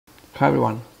Hi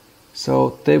everyone. So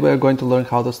today we are going to learn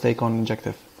how to stake on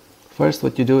Injective. First,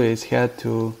 what you do is head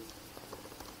to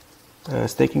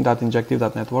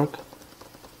staking.injective.network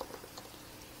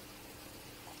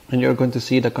and you're going to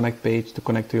see the connect page to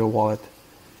connect to your wallet.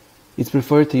 It's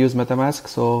preferred to use Metamask,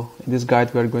 so in this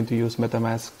guide we are going to use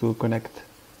Metamask to connect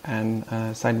and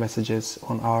send messages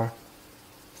on our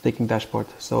staking dashboard.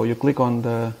 So you click on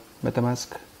the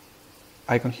Metamask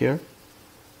icon here.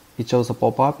 It shows a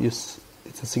pop-up.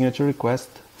 It's a signature request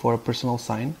for a personal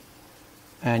sign,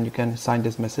 and you can sign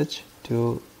this message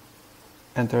to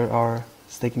enter our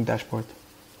staking dashboard.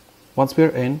 Once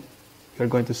we're in, you're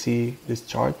going to see this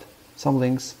chart, some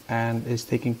links, and a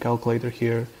staking calculator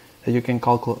here that you can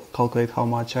calculate how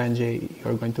much INJ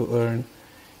you're going to earn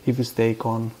if you stake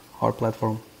on our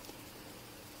platform.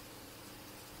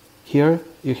 Here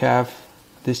you have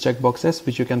these checkboxes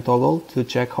which you can toggle to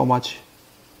check how much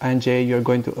INJ you're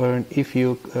going to earn if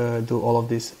you do all of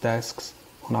these tasks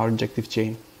on our Injective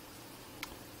chain.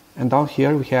 And down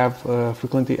here we have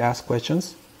frequently asked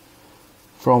questions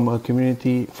from our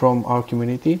community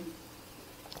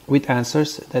with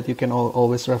answers that you can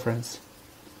always reference.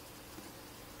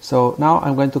 So now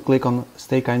I'm going to click on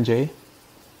Stake INJ,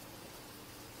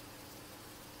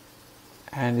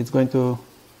 and it's going to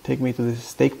take me to the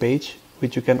stake page,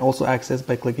 which you can also access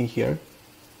by clicking here.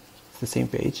 It's the same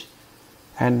page.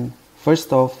 And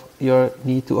first off, you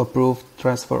need to approve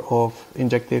transfer of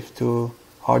Injective to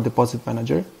our deposit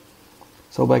manager.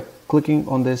 So by clicking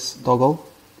on this toggle,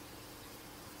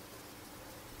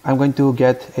 I'm going to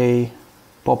get a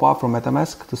pop-up from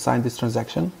Metamask to sign this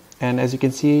transaction. And as you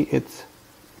can see, it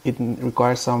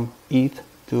requires some ETH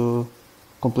to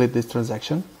complete this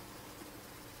transaction.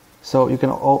 So you can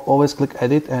always click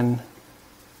edit and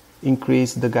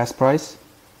increase the gas price.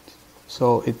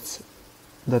 So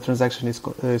the transaction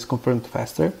is confirmed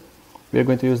faster. We are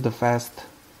going to use the fast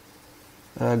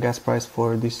gas price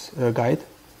for this guide.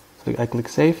 So I click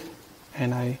save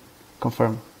and I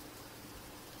confirm.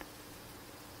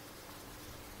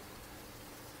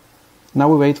 Now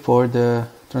we wait for the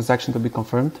transaction to be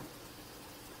confirmed.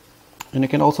 And you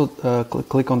can also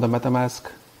click on the Metamask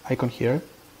icon here.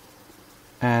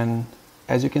 And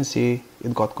as you can see,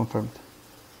 it got confirmed.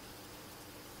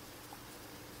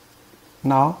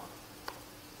 Now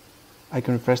I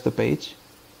can refresh the page,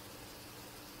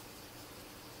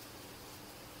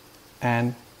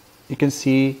 and you can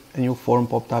see a new form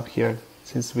popped up here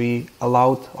since we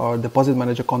allowed our deposit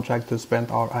manager contract to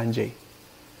spend our INJ.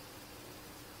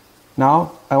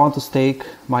 Now I want to stake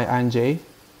my INJ.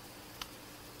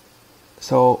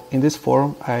 So in this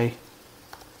form I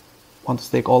want to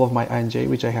stake all of my INJ,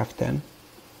 which I have 10,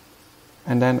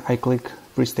 and then I click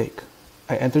pre-stake.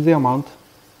 I enter the amount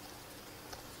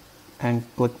and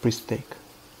click pre-stake.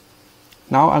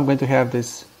 Now I'm going to have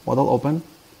this model open.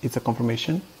 It's a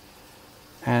confirmation,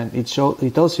 and it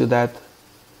tells you that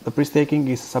the pre-staking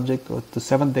is subject to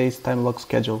 7 days time lock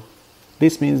schedule.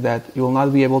 This means that you will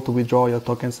not be able to withdraw your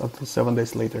tokens until 7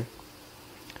 days later.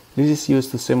 This is used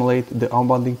to simulate the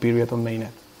unbonding period on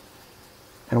mainnet.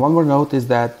 And one more note is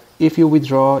that if you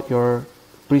withdraw your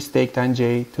pre-staked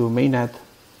INJ to mainnet,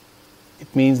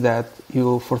 it means that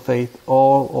you forfeit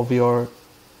all of your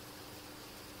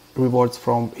rewards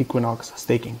from Equinox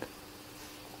Staking.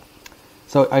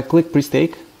 So I click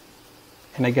pre-stake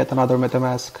and I get another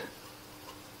Metamask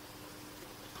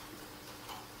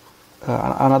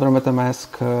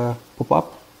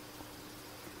pop-up.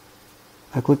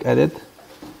 I click edit.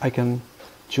 I can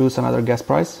choose another gas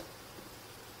price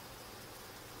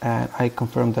and I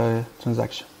confirm the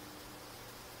transaction.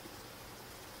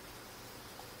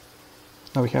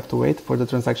 Now we have to wait for the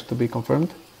transaction to be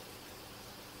confirmed.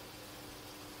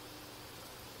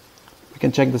 We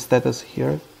can check the status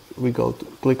here. We go to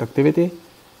click activity,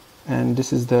 and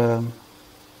this is the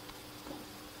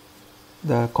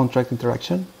contract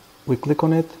interaction. We click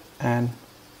on it, and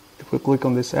if we click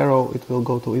on this arrow, it will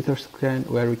go to Etherscan,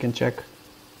 where we can check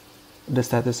the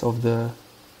status of the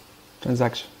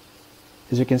transaction.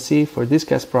 As you can see, for this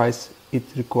gas price, it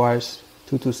requires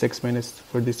 2 to 6 minutes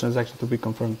for this transaction to be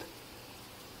confirmed.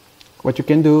 What you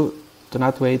can do to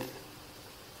not wait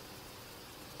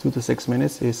 2 to 6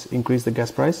 minutes is increase the gas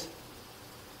price.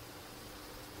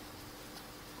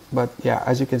 But yeah,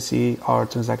 as you can see, our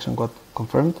transaction got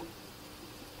confirmed.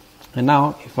 And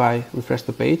now if I refresh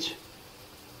the page,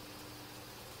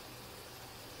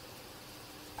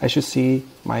 I should see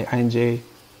my INJ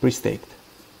pre-staked.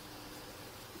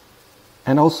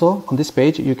 And also on this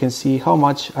page you can see how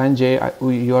much INJ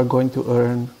you are going to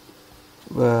earn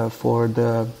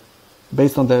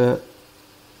based on the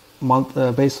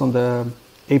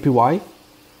APY,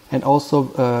 and also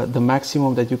the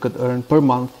maximum that you could earn per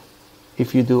month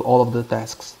if you do all of the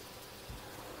tasks.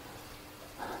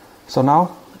 So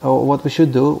now what we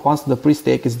should do, once the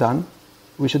pre-stake is done,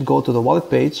 we should go to the wallet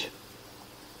page,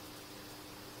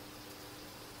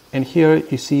 and here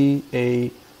you see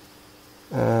a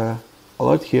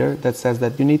alert here that says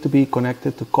that you need to be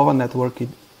connected to Kovan network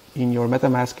in your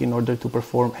MetaMask in order to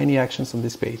perform any actions on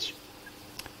this page.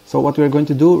 So what we're going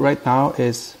to do right now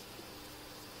is,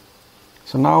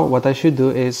 so now what I should do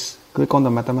is click on the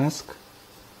MetaMask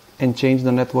and change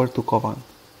the network to Kovan.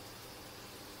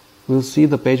 We'll see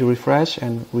the page refresh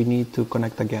and we need to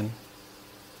connect again.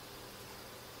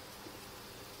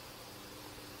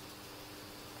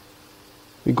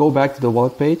 We go back to the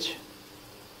wallet page,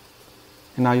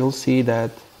 and now you'll see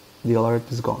that the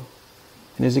alert is gone.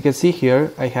 And as you can see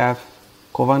here, I have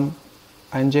Kovan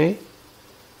INJ,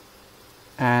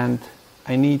 and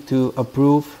I need to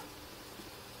approve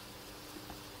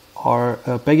our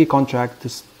Peggy contract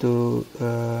to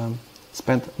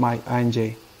spend my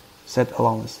INJ set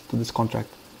allowance to this contract.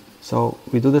 So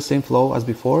we do the same flow as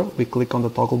before. We click on the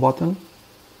toggle button,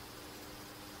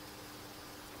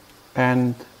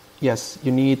 and yes,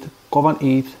 you need Kovan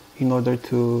ETH in order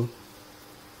to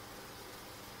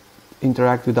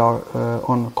interact with our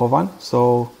on Kovan.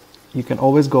 So you can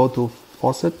always go to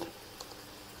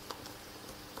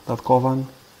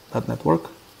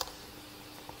faucet.kovan.network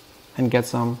and get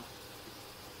some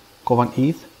Kovan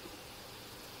ETH.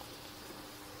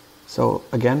 So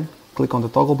again, click on the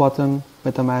toggle button,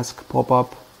 MetaMask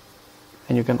pop-up,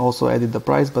 and you can also edit the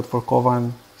price, but for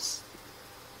Kovan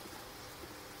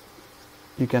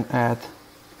you can add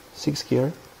 6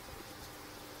 here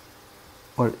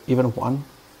or even 1.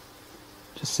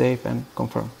 Just save and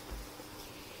confirm.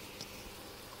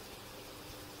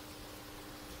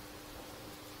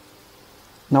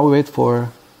 Now we wait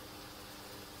for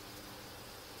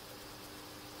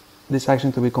this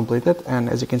action to be completed, and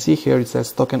as you can see here it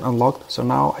says token unlocked. So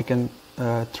now I can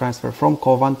transfer from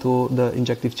Kovan to the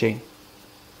Injective chain.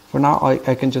 For now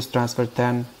I can just transfer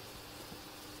 10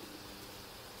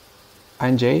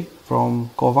 INJ from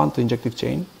Kovan to Injective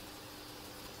chain,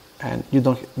 and you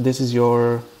don't, this is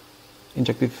your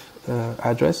Injective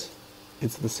address,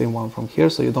 it's the same one from here,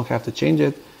 so you don't have to change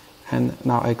it. And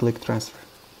now I click transfer.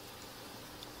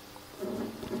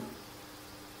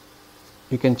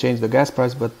 You can change the gas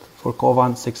price, but for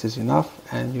Kovan 6 is enough,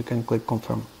 and you can click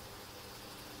confirm.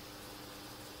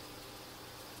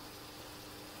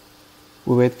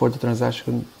 We wait for the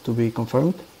transaction to be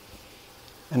confirmed,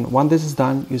 and once this is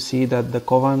done, you see that the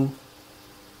Kovan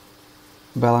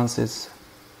balance is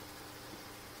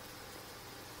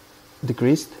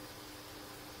decreased.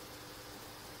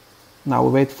 Now we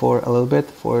wait for a little bit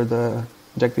for the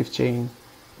Injective chain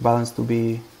balance to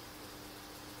be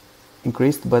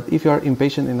increased, but if you are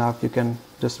impatient enough, you can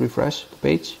just refresh the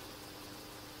page.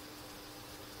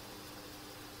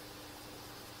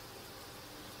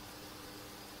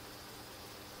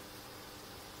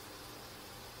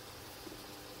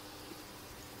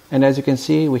 And as you can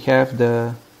see, we have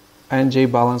the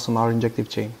INJ balance on our Injective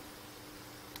chain.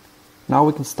 Now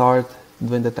we can start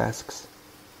doing the tasks.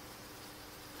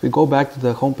 If we go back to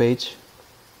the home page,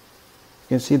 you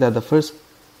can see that the first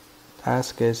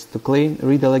task is to claim,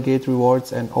 redelegate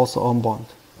rewards, and also unbond.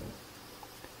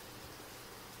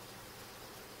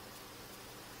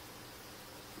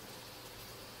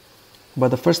 But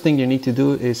the first thing you need to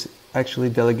do is actually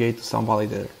delegate to some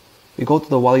validator. We go to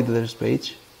the validators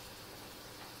page,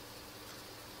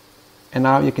 and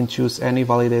now you can choose any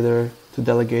validator to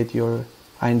delegate your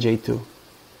INJ to.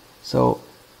 So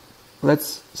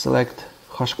let's select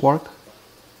HashQuark.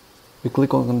 We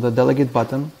click on the delegate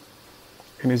button,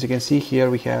 and as you can see here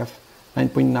we have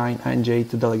 9.9 INJ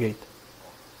to delegate.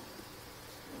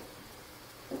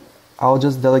 I'll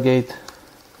just delegate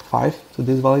 5 to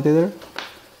this validator.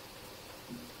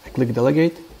 I click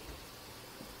delegate.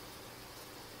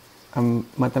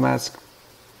 MetaMask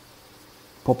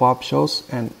pop-up shows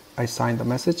and I sign the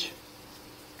message.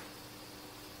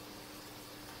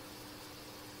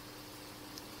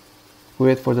 We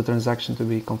wait for the transaction to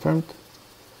be confirmed,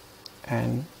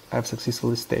 and I've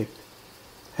successfully staked.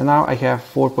 And now I have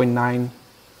 4.9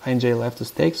 INJ left to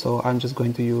stake, so I'm just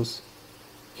going to use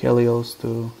Helios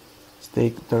to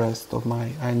stake the rest of my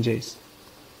INJs.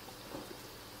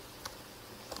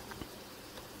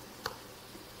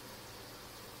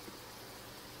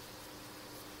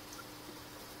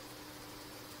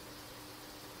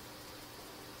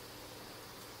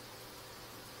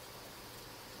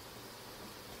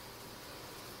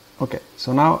 Okay,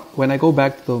 so now when I go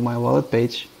back to my wallet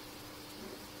page,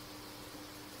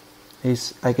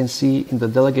 I can see in the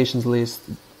delegations list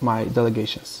my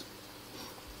delegations.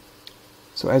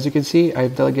 So as you can see,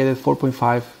 I've delegated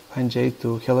 4.5 INJ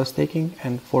to Hello Staking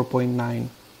and 4.9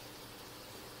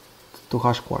 to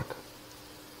HashQuark.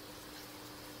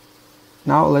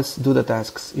 Now let's do the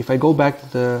tasks. If I go back to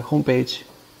the home page,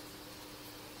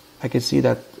 I can see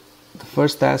that the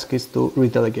first task is to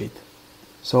redelegate.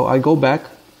 So I go back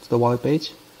to the wallet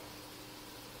page.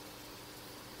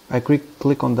 I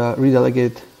click on the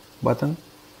redelegate button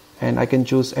and I can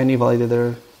choose any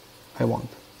validator I want.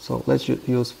 So let's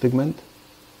use Figment.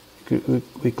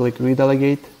 We click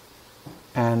redelegate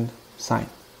and sign.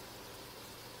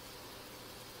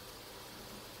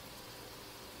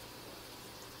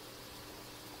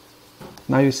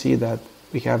 Now you see that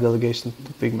we have delegation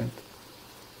to Figment.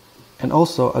 And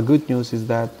also a good news is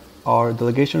that our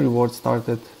delegation rewards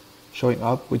started showing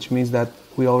up, which means that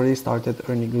we already started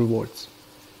earning rewards.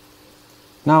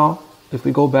 Now, if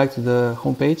we go back to the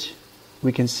home page,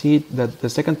 we can see that the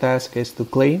second task is to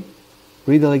claim,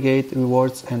 redelegate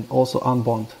rewards, and also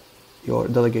unbond your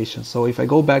delegation. So if I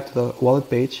go back to the wallet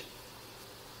page,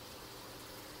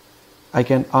 I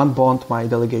can unbond my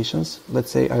delegations. Let's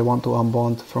say I want to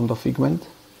unbond from the Figment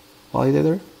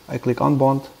validator. I click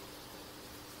unbond.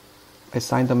 I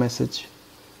sign the message.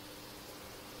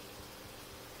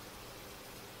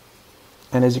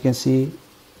 And as you can see,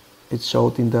 it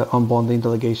showed in the unbonding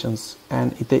delegations,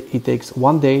 and it takes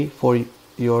 1 day for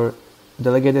your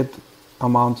delegated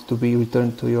amount to be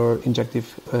returned to your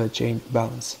Injective chain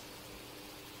balance.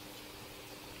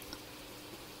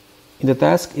 In the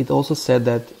task, it also said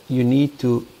that you need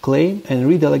to claim and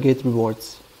redelegate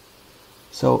rewards.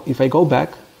 So if I go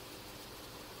back,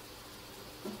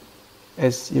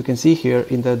 as you can see here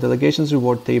in the delegations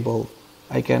reward table,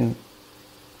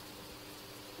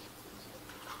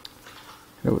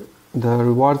 the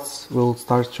rewards will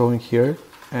start showing here,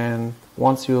 and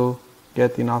once you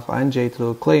get enough INJ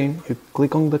to claim, you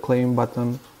click on the claim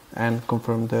button and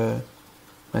confirm the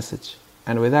message.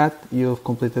 And with that, you've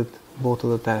completed both of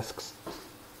the tasks.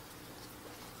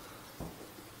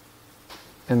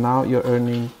 And now you're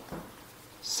earning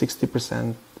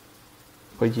 60%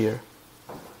 per year.